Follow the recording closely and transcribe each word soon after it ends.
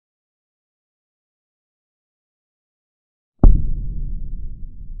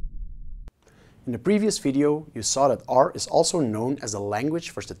In the previous video, you saw that R is also known as a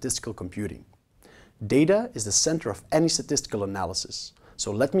language for statistical computing. Data is the center of any statistical analysis,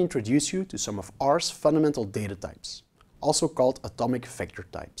 so let me introduce you to some of R's fundamental data types, also called atomic vector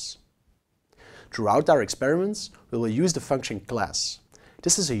types. Throughout our experiments, we will use the function class.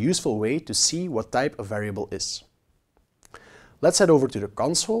 This is a useful way to see what type a variable is. Let's head over to the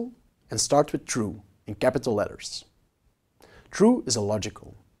console and start with true in capital letters. True is a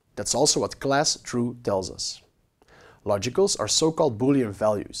logical. That's also what class true tells us. Logicals are so-called boolean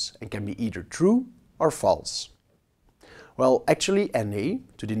values and can be either true or false. Well, actually NA,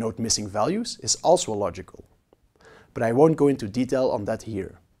 to denote missing values, is also a logical. But I won't go into detail on that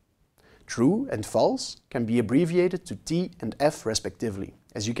here. True and false can be abbreviated to T and F respectively,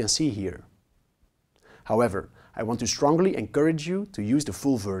 as you can see here. However, I want to strongly encourage you to use the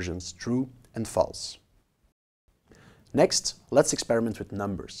full versions, true and false. Next, let's experiment with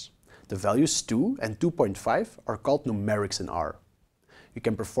numbers. The values 2 and 2.5 are called numerics in R. You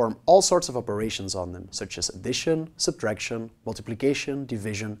can perform all sorts of operations on them, such as addition, subtraction, multiplication,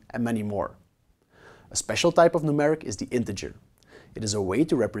 division, and many more. A special type of numeric is the integer. It is a way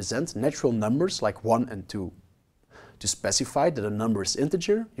to represent natural numbers like 1 and 2. To specify that a number is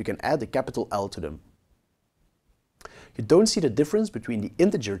integer, you can add a capital L to them. You don't see the difference between the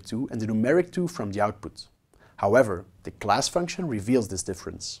integer 2 and the numeric 2 from the output. However, the class function reveals this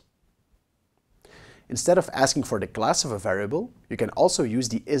difference. Instead of asking for the class of a variable, you can also use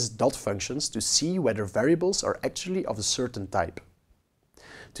the is.dot functions to see whether variables are actually of a certain type.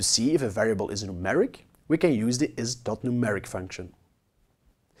 To see if a variable is numeric, we can use the is.numeric function.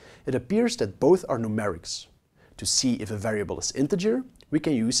 It appears that both are numerics. To see if a variable is integer, we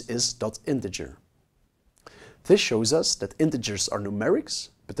can use is.integer. This shows us that integers are numerics,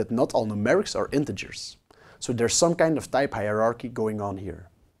 but that not all numerics are integers. So there's some kind of type hierarchy going on here.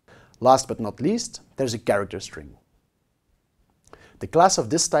 Last but not least, there's a character string. The class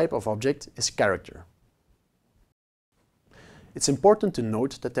of this type of object is character. It's important to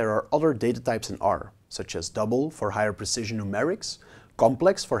note that there are other data types in R, such as double for higher precision numerics,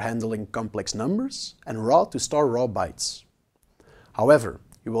 complex for handling complex numbers, and raw to store raw bytes. However,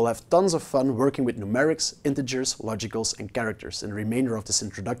 you will have tons of fun working with numerics, integers, logicals, and characters in the remainder of this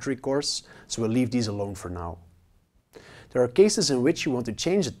introductory course, so we'll leave these alone for now. There are cases in which you want to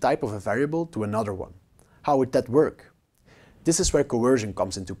change the type of a variable to another one. How would that work? This is where coercion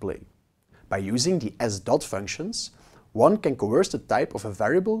comes into play. By using the s.dot functions, one can coerce the type of a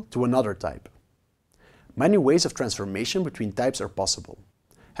variable to another type. Many ways of transformation between types are possible.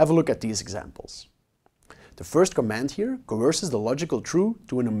 Have a look at these examples. The first command here coerces the logical true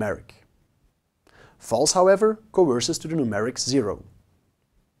to a numeric. False, however, coerces to the numeric 0.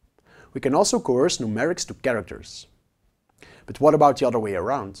 We can also coerce numerics to characters. But what about the other way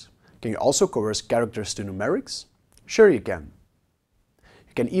around? Can you also coerce characters to numerics? Sure you can.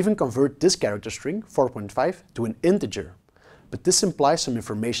 You can even convert this character string, 4.5, to an integer. But this implies some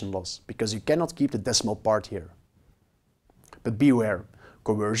information loss, because you cannot keep the decimal part here. But beware,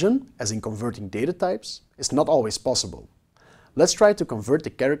 coercion, as in converting data types, is not always possible. Let's try to convert the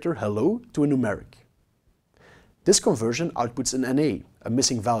character hello to a numeric. This conversion outputs an NA, a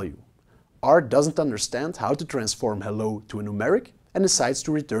missing value. R doesn't understand how to transform hello to a numeric and decides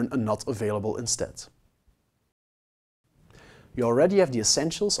to return a not available instead. You already have the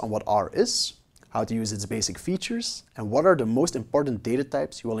essentials on what R is, how to use its basic features, and what are the most important data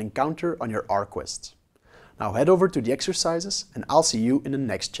types you will encounter on your R quest. Now head over to the exercises and I'll see you in the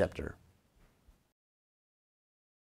next chapter.